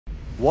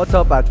What's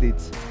up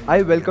athletes?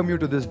 I welcome you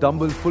to this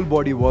dumbbell full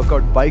body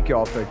workout by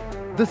cure.fit.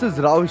 This is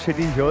Rahul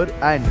Shetty here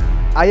and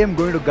I am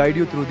going to guide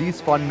you through these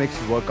fun mixed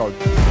workouts.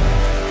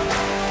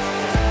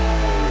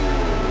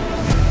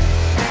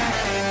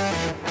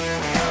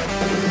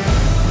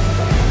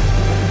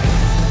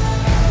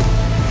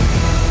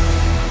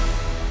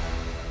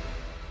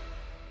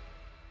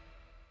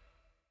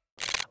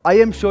 I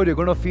am sure you're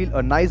going to feel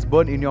a nice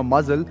burn in your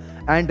muscle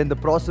and in the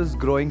process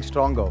growing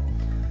stronger.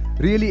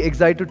 Really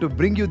excited to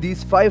bring you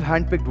these 5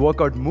 handpicked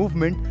workout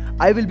movements.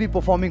 I will be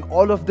performing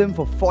all of them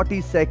for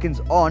 40 seconds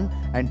on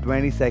and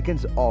 20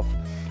 seconds off.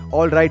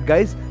 Alright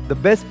guys, the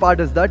best part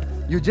is that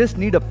you just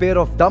need a pair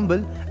of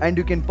dumbbell and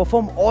you can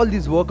perform all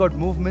these workout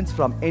movements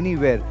from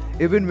anywhere,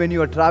 even when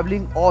you are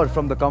traveling or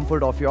from the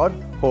comfort of your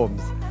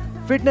homes.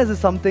 Fitness is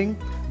something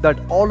that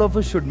all of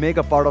us should make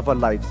a part of our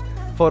lives.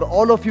 For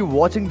all of you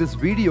watching this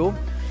video,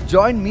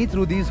 join me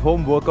through these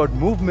home workout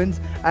movements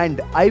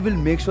and I will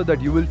make sure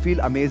that you will feel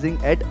amazing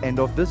at end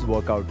of this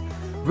workout.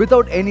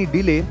 Without any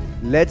delay,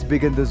 let's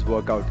begin this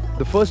workout.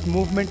 The first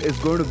movement is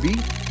going to be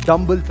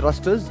Dumbbell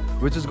Thrusters,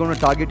 which is going to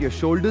target your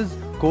shoulders,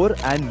 core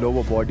and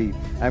lower body.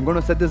 I'm going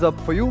to set this up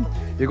for you.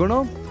 You're going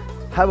to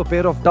have a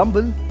pair of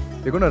dumbbell.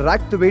 You're going to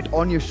rack the weight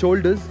on your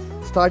shoulders.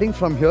 Starting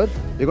from here,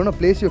 you're going to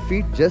place your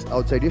feet just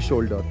outside your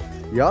shoulder.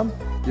 Yeah,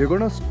 you're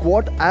going to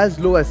squat as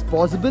low as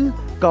possible,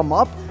 come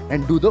up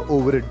and do the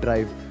overhead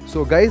drive.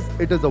 So guys,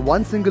 it is a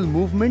one single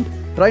movement.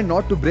 Try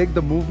not to break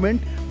the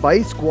movement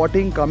by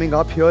squatting, coming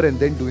up here and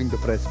then doing the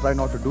press. Try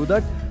not to do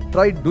that.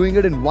 Try doing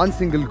it in one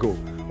single go.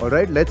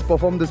 Alright, let's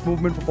perform this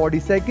movement for 40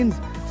 seconds.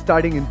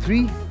 Starting in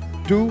 3,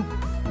 2,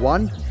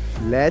 1,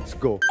 let's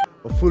go.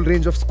 A full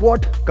range of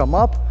squat, come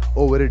up,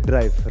 overhead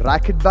drive.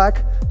 Rack it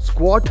back,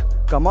 squat,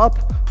 come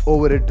up,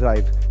 overhead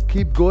drive.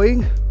 Keep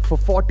going for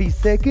 40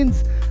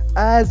 seconds,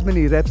 as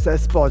many reps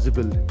as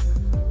possible.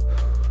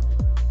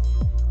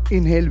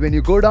 Inhale when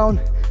you go down.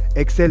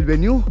 Exhale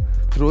when you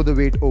throw the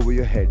weight over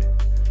your head.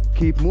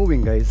 Keep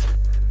moving guys.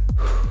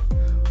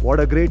 What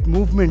a great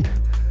movement.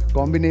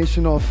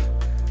 Combination of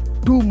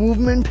 2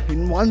 movements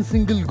in one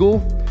single go,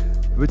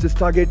 which is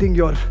targeting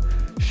your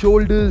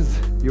shoulders,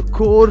 your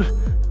core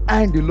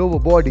and your lower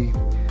body.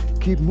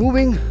 Keep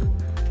moving.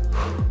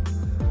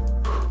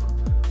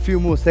 Few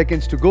more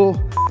seconds to go.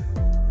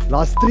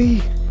 Last 3,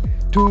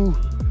 2,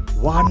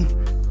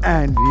 1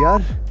 and we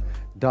are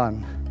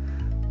done.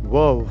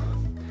 Whoa.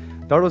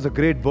 That was a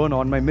great burn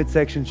on my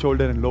midsection,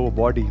 shoulder and lower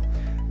body.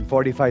 In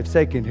 45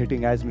 seconds,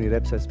 hitting as many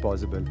reps as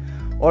possible.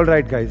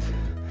 Alright guys,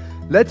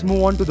 let's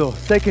move on to the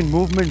second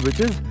movement, which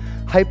is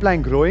high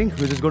plank rowing,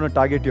 which is going to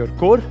target your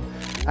core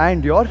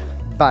and your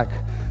back.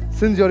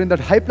 Since you're in that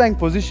high plank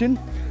position,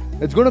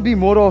 it's going to be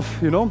more of,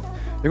 you're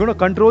going to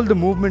control the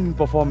movement and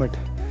perform it.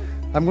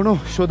 I'm going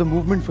to show the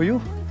movement for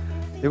you.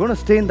 You're going to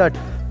stay in that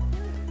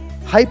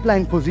high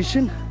plank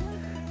position.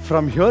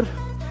 From here,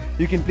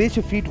 you can place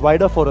your feet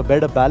wider for a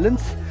better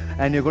balance.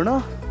 And you're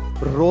gonna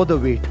row the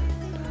weight,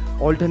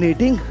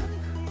 alternating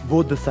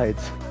both the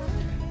sides.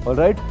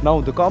 Alright,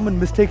 now the common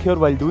mistake here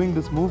while doing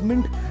this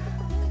movement,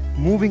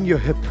 moving your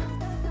hip.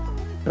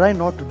 Try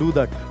not to do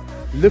that.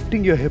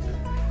 Lifting your hip,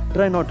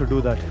 try not to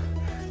do that.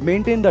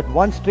 Maintain that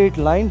one straight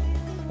line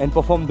and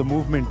perform the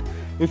movement.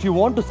 If you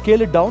want to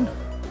scale it down,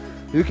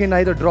 you can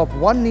either drop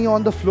one knee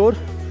on the floor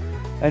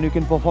and you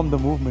can perform the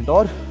movement,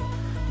 or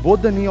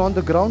both the knee on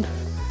the ground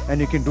and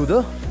you can do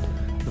the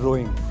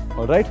rowing.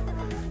 Alright?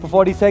 For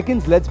 40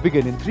 seconds, let's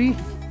begin. In 3,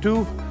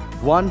 2,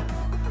 1,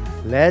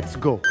 let's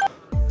go.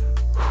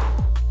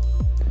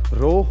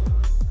 Row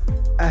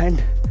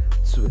and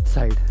switch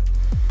side.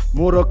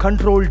 More a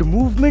controlled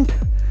movement.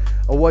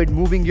 Avoid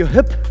moving your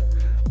hip.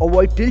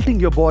 Avoid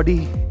tilting your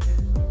body.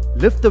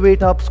 Lift the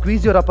weight up,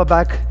 squeeze your upper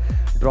back,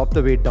 drop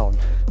the weight down.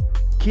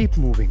 Keep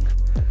moving.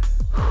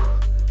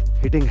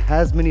 Hitting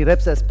as many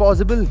reps as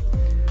possible.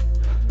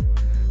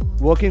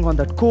 Working on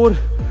that core,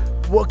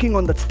 working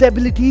on that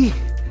stability.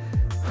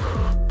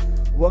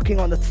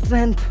 Working on the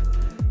strength.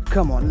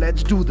 Come on,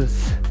 let's do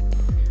this.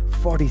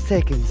 40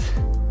 seconds.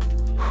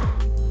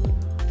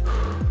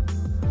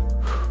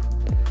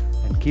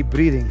 And keep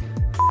breathing.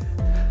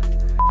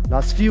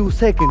 Last few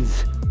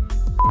seconds.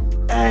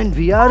 And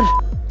we are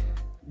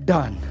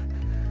done.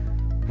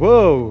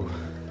 Whoa.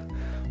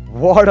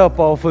 What a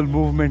powerful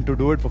movement to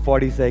do it for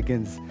 40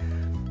 seconds.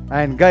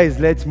 And guys,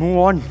 let's move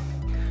on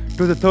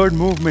to the third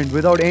movement.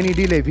 Without any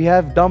delay, we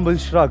have Dumbbell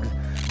Shrugs,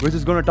 which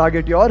is going to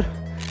target your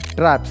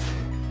traps.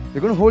 You're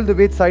going to hold the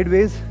weight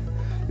sideways,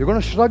 you're going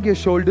to shrug your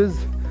shoulders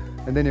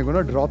and then you're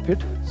going to drop it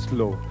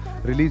slow.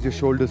 Release your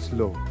shoulders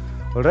slow.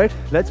 Alright,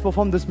 let's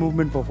perform this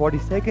movement for 40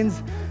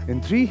 seconds.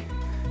 In 3,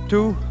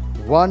 2,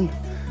 1,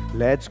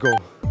 let's go.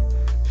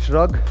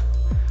 Shrug,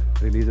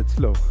 release it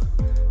slow.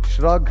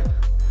 Shrug,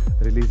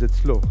 release it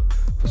slow.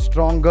 For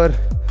stronger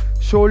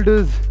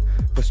shoulders,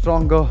 for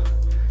stronger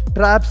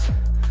traps,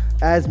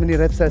 as many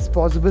reps as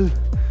possible.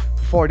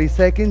 For 40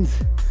 seconds,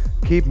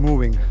 keep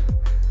moving.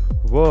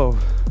 Whoa.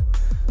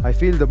 I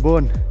feel the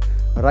burn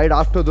right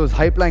after those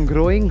high plank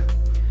rowing,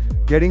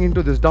 getting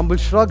into this dumbbell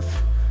shrugs,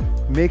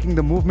 making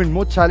the movement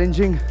more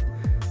challenging,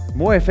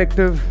 more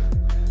effective,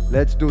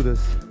 Let's do this.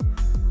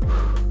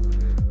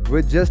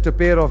 With just a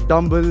pair of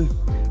dumbbell,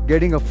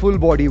 getting a full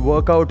body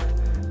workout,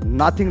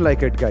 nothing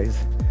like it, guys.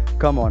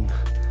 Come on,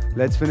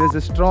 let's finish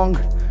this strong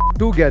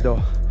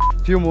together.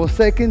 Few more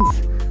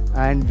seconds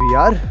and we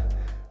are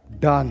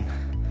done.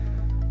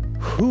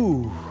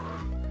 Whew.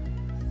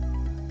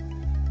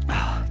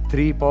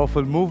 3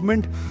 powerful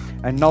movement,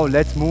 and now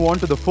let's move on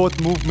to the 4th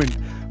movement,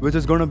 which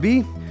is going to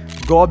be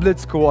Goblet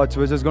Squats,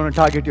 which is going to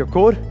target your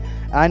core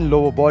and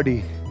lower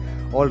body.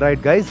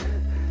 Alright guys,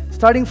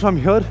 starting from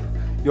here,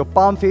 your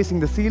palm facing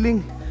the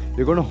ceiling,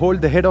 you're going to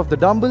hold the head of the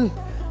dumbbell,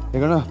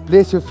 you're going to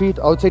place your feet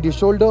outside your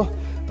shoulder,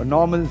 a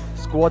normal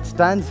squat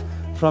stance.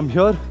 From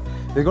here,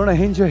 you're going to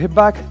hinge your hip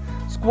back,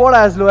 squat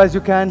as low as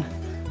you can,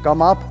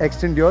 come up,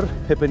 extend your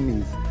hip and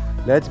knees.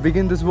 Let's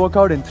begin this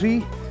workout in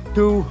 3,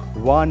 2,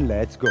 1,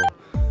 let's go.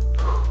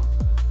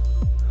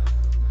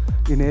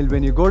 Inhale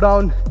when you go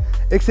down,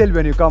 exhale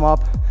when you come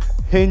up,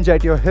 hinge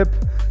at your hip,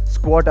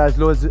 squat as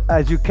low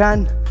as you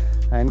can,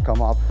 and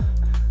come up.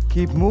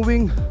 Keep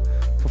moving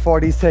for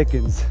 40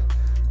 seconds.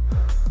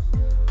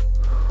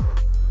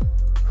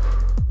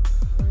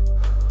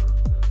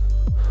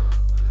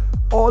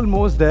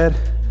 Almost there.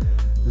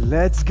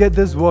 Let's get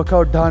this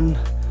workout done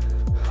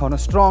on a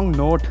strong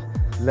note.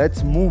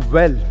 Let's move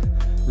well.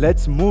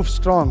 Let's move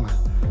strong.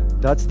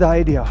 That's the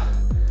idea.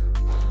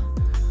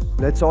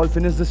 Let's all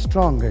finish this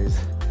strong, guys.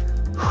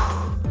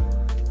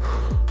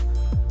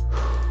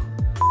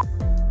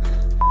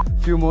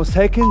 Few more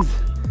seconds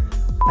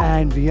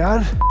and we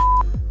are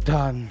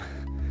done.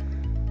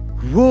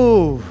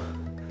 Whoa!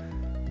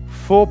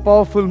 4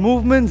 powerful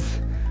movements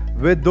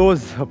with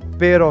those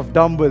pair of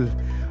dumbbell.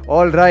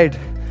 All right,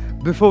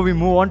 before we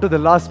move on to the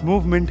last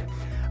movement,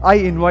 I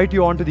invite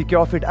you onto the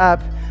cure.fit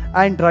app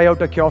and try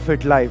out a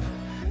cure.fit live.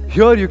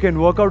 Here you can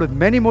work out with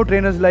many more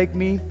trainers like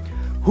me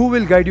who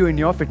will guide you in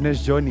your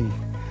fitness journey.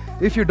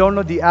 If you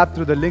download the app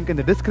through the link in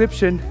the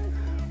description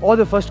or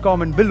the first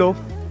comment below,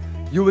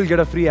 you will get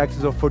a free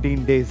access of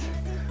 14 days.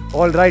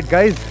 Alright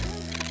guys,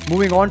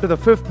 moving on to the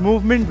 5th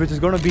movement, which is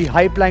going to be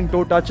high plank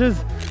toe touches,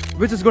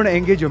 which is going to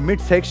engage your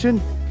midsection.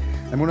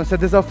 I'm going to set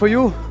this up for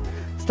you.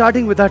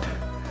 Starting with that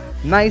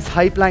nice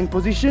high plank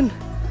position,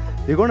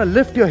 you're going to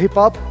lift your hip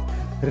up,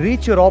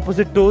 reach your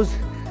opposite toes,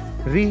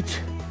 reach,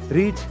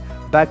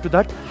 back to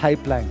that high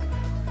plank.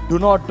 Do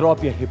not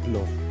drop your hip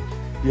low.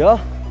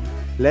 Yeah?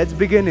 Let's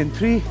begin in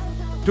 3,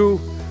 2,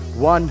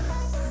 1,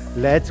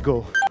 let's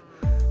go.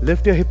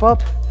 Lift your hip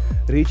up,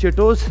 reach your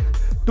toes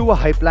to a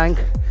high plank,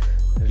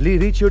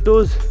 reach your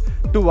toes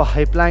to a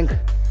high plank.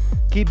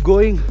 Keep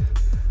going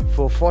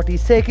for 40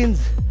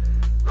 seconds.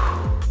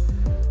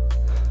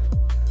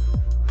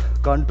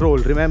 Control,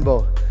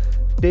 remember,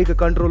 take a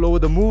control over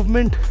the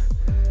movement.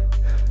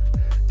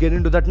 Get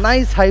into that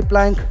nice high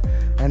plank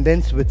and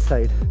then switch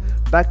side.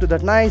 Back to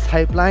that nice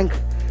high plank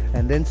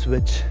and then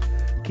switch.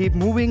 Keep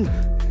moving,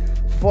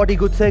 40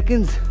 good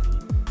seconds.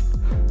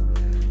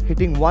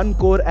 Hitting one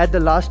core at the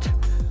last,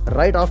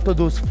 right after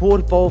those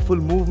 4 powerful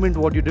movements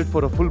what you did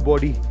for a full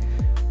body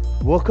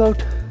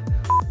workout.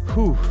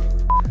 Whew.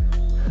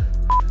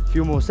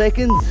 Few more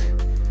seconds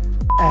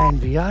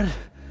and we are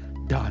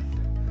done.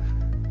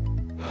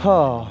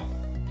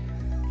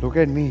 Look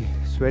at me,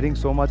 sweating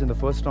so much in the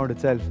first round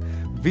itself.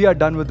 We are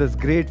done with this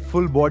great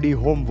full body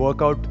home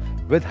workout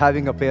with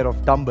having a pair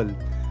of dumbbell.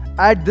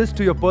 Add this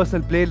to your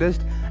personal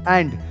playlist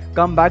and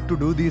come back to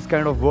do these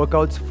kind of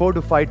workouts 4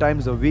 to 5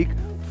 times a week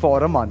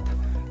for a month.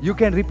 You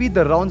can repeat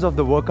the rounds of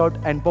the workout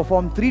and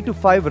perform 3 to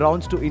 5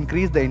 rounds to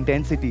increase the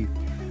intensity.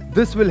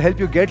 This will help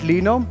you get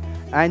leaner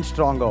and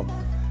stronger.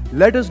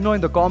 Let us know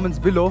in the comments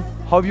below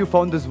how you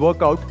found this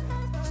workout.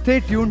 Stay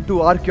tuned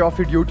to our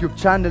cure.fit YouTube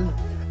channel.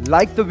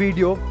 Like the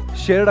video,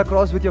 share it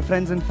across with your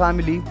friends and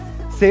family.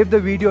 Save the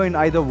video in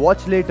either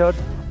watch later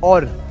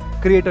or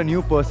create a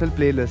new personal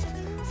playlist.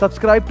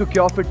 Subscribe to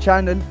cure.fit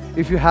channel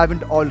if you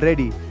haven't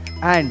already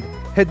and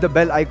hit the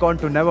bell icon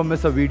to never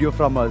miss a video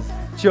from us.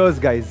 Cheers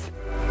guys.